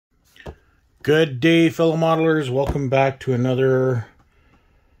Good day, fellow modelers. Welcome back to another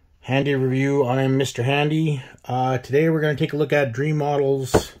handy review. I'm Mr. Handy. Today we're going to take a look at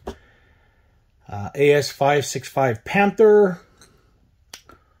DreamModels AS-565 Panther.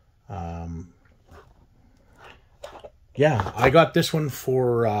 Yeah, I got this one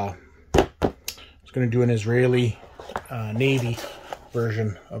for, I was going to do an Israeli Navy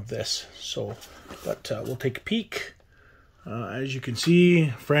version of this. So, but we'll take a peek. As you can see,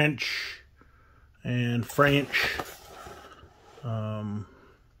 French and French, 72nd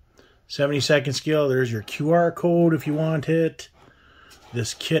scale. There's your QR code if you want it.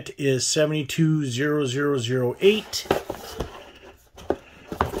 This kit is 720008.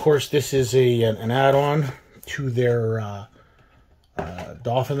 Of course, this is an add-on to their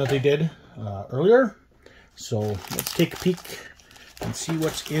Dolphin that they did earlier. So let's take a peek and see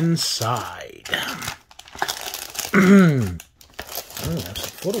what's inside. Oh, I have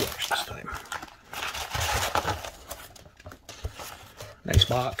some photo etch this time. Nice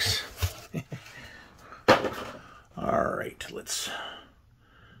box. Alright, let's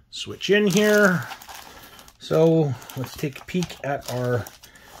switch in here. So, let's take a peek at our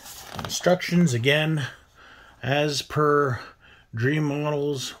instructions again, as per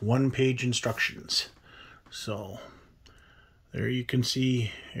DreamModels one-page instructions. So, there you can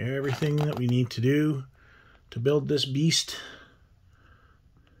see everything that we need to do to build this beast.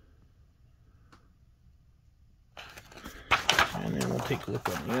 And then we'll take a look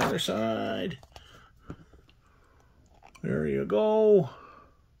on the other side. There you go.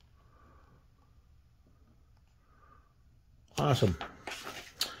 Awesome.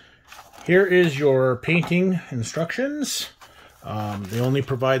 Here is your painting instructions. They only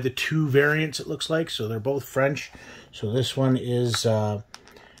provide the two variants, it looks like, so they're both French. So this one is,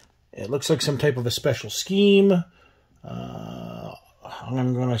 it looks like some type of a special scheme.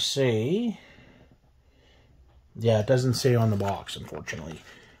 I'm going to say, yeah, it doesn't say on the box, unfortunately.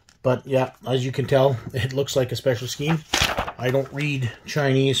 But yeah, as you can tell, it looks like a special scheme. I don't read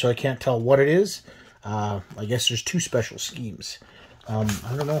Chinese, so I can't tell what it is. I guess there's two special schemes. I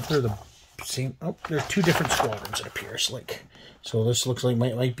don't know if they're the same. Oh, there's two different squadrons, it appears like. So this looks like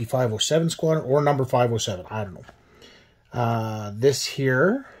might be 507 squadron or number 507. I don't know. This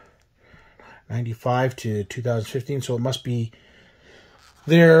here, 95 to 2015, so it must be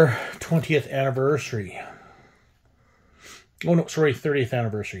their 20th anniversary. Oh no, sorry, 30th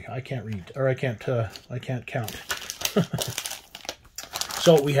anniversary. I can't read, or I can't count.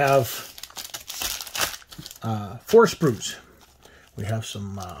 So we have 4 sprues. We have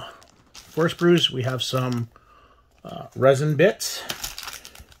some 4 sprues. We have some resin bits.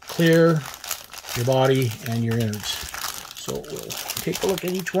 Clear your body and your innards. So we'll take a look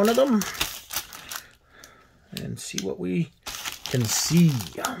at each one of them and see what we can see.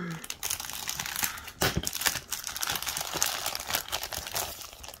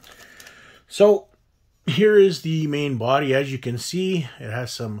 So here is the main body. As you can see, it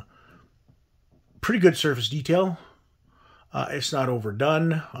has some pretty good surface detail. It's not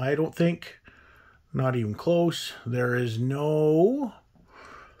overdone, I don't think. Not even close. There is no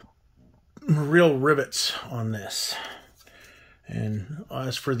real rivets on this. And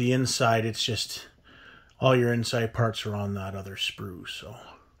as for the inside, it's just all your inside parts are on that other sprue. So,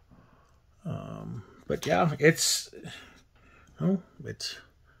 but yeah, it's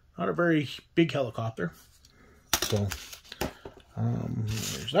not a very big helicopter. So,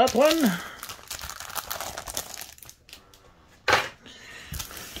 there's that one.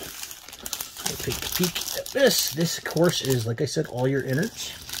 We'll take a peek at this. This, of course, is, like I said, all your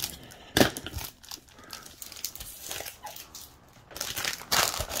innards.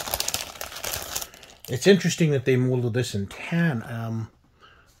 It's interesting that they molded this in tan,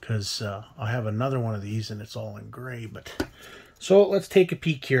 because I have another one of these and it's all in gray. But so let's take a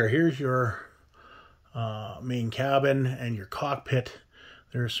peek here. Here's your main cabin and your cockpit.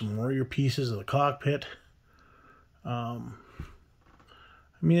 There's some warrior pieces of the cockpit. I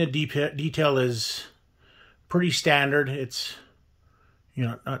mean, the detail is pretty standard. It's, you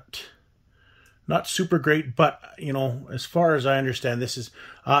know, not super great, but, you know, as far as I understand, this is,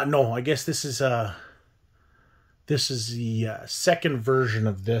 no, I guess this is the second version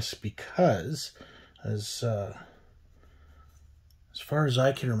of this, because as far as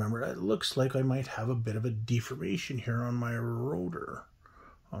I can remember, it looks like I might have a bit of a deformation here on my rotor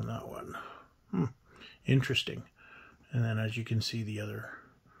on that one. Interesting. And then as you can see, the other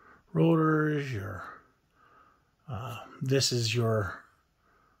rotors, your this is your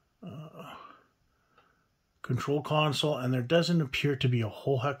control console, and there doesn't appear to be a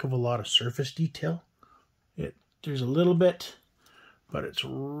whole heck of a lot of surface detail. There's a little bit, but it's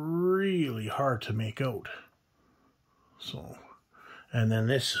really hard to make out. So, and then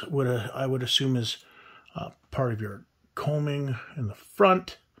this I would assume is part of your combing in the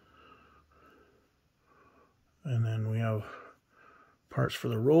front. And then we have parts for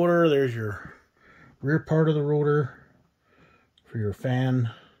the rotor. There's your rear part of the rotor for your fan.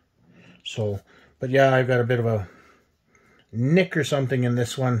 So, but yeah, I've got a bit of a nick or something in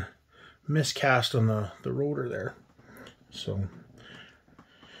this one, miscast on the rotor there. So,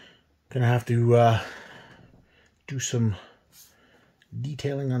 gonna have to do some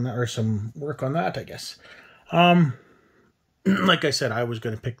detailing on that, or some work on that, I guess. Like I said, I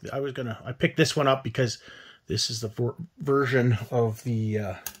picked this one up because this is the version of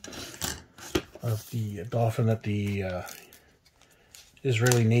the dolphin that the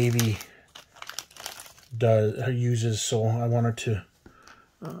Israeli Navy uses. So I wanted to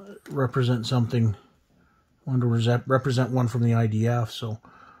represent something. I wanted to represent one from the IDF. So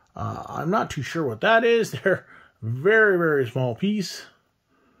I'm not too sure what that is. They're very, very small piece,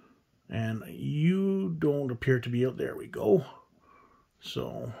 and you don't appear to be out. There we go.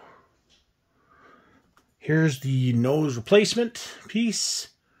 So here's the nose replacement piece.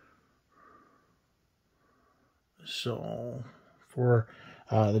 So for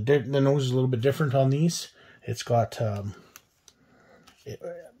the nose is a little bit different on these. It's got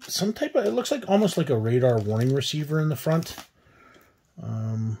some type of, it looks like almost like a radar warning receiver in the front.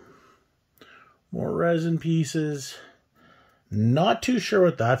 More resin pieces. Not too sure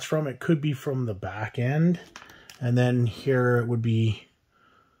what that's from. It could be from the back end. And then here it would be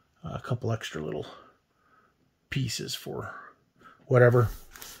a couple extra little pieces for whatever.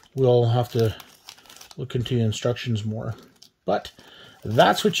 We'll have to look into the instructions more. But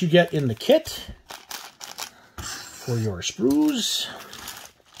that's what you get in the kit for your sprues.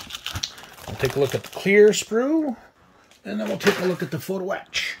 We'll take a look at the clear sprue, and then we'll take a look at the photo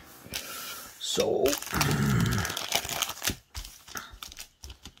etch. So,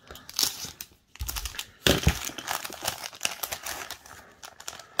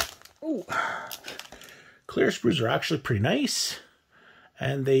 clear sprues are actually pretty nice,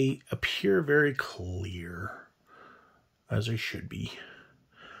 and they appear very clear, as they should be.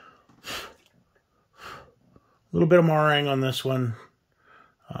 A little bit of marring on this one.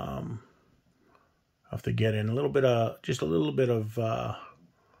 Have to get in a little bit of, just a little bit of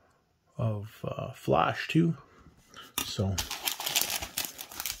flash too. So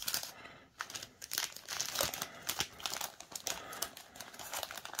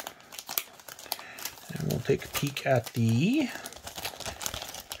and we'll take a peek at the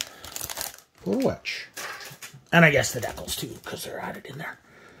photo etch, and I guess the decals too, because they're added in there.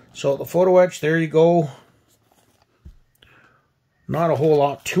 So the photo etch, there you go. Not a whole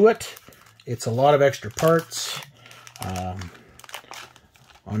lot to it. It's a lot of extra parts. I'm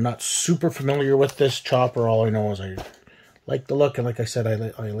not super familiar with this chopper. All I know is I like the look, and like I said, I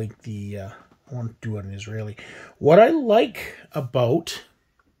like the, I want to do it in Israeli. What I like about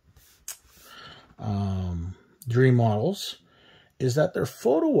DreamModels is that their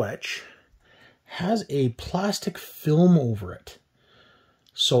photo etch has a plastic film over it.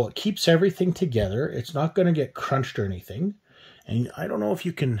 So it keeps everything together. It's not going to get crunched or anything. And I don't know if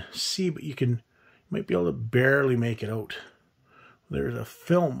you can see, but you might be able to barely make it out. There's a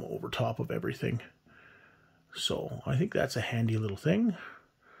film over top of everything. So I think that's a handy little thing.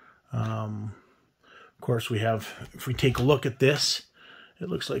 Of course, we have, if we take a look at this, it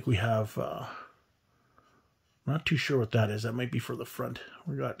looks like we have, not too sure what that is. That might be for the front.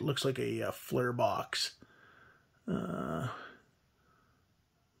 We got, looks like a flare box. I'm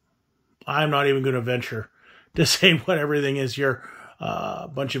not even going to venture to say what everything is here. A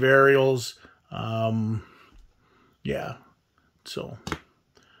bunch of aerials. Yeah. So,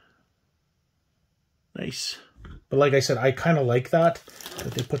 nice. But like I said, I kind of like that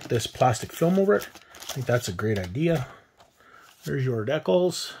they put this plastic film over it. I think that's a great idea. There's your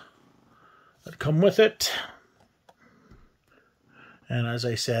decals that come with it. And as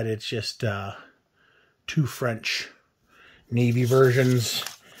I said, it's just two French Navy versions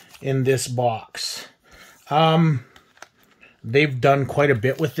in this box. They've done quite a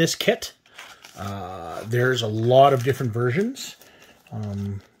bit with this kit. There's a lot of different versions.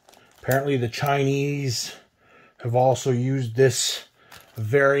 Apparently the Chinese have also used this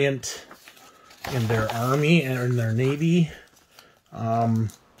variant in their army and in their navy. And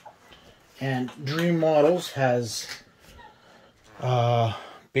DreamModels has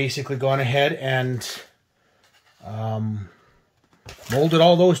basically gone ahead and molded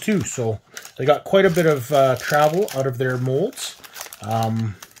all those too. So they got quite a bit of travel out of their molds.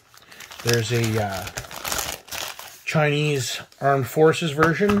 There's a Chinese Armed Forces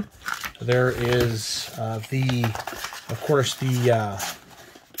version. There is of course, the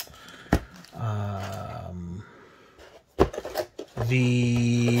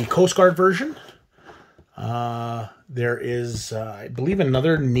Coast Guard version. There is, I believe,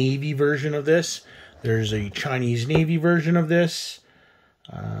 another Navy version of this. There's a Chinese Navy version of this.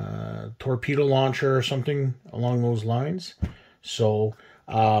 Torpedo launcher or something along those lines. So,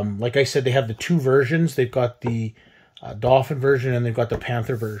 like I said, they have the two versions. They've got the Dolphin version and they've got the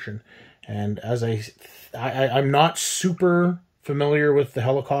Panther version. And as I'm not super familiar with the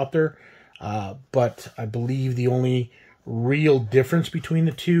helicopter, but I believe the only real difference between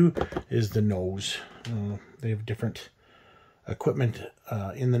the two is the nose. They have different equipment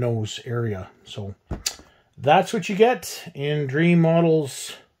in the nose area. So that's what you get in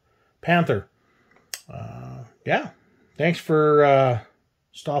DreamModels Panther. Yeah, thanks for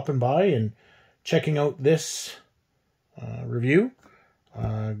stopping by and checking out this review.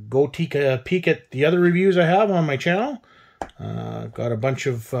 Go take a peek at the other reviews I have on my channel. Got a bunch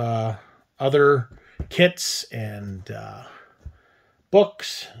of other kits and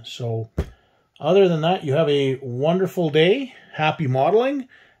books. So other than that, you have a wonderful day. Happy modeling,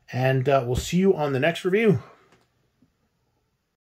 and we'll see you on the next review.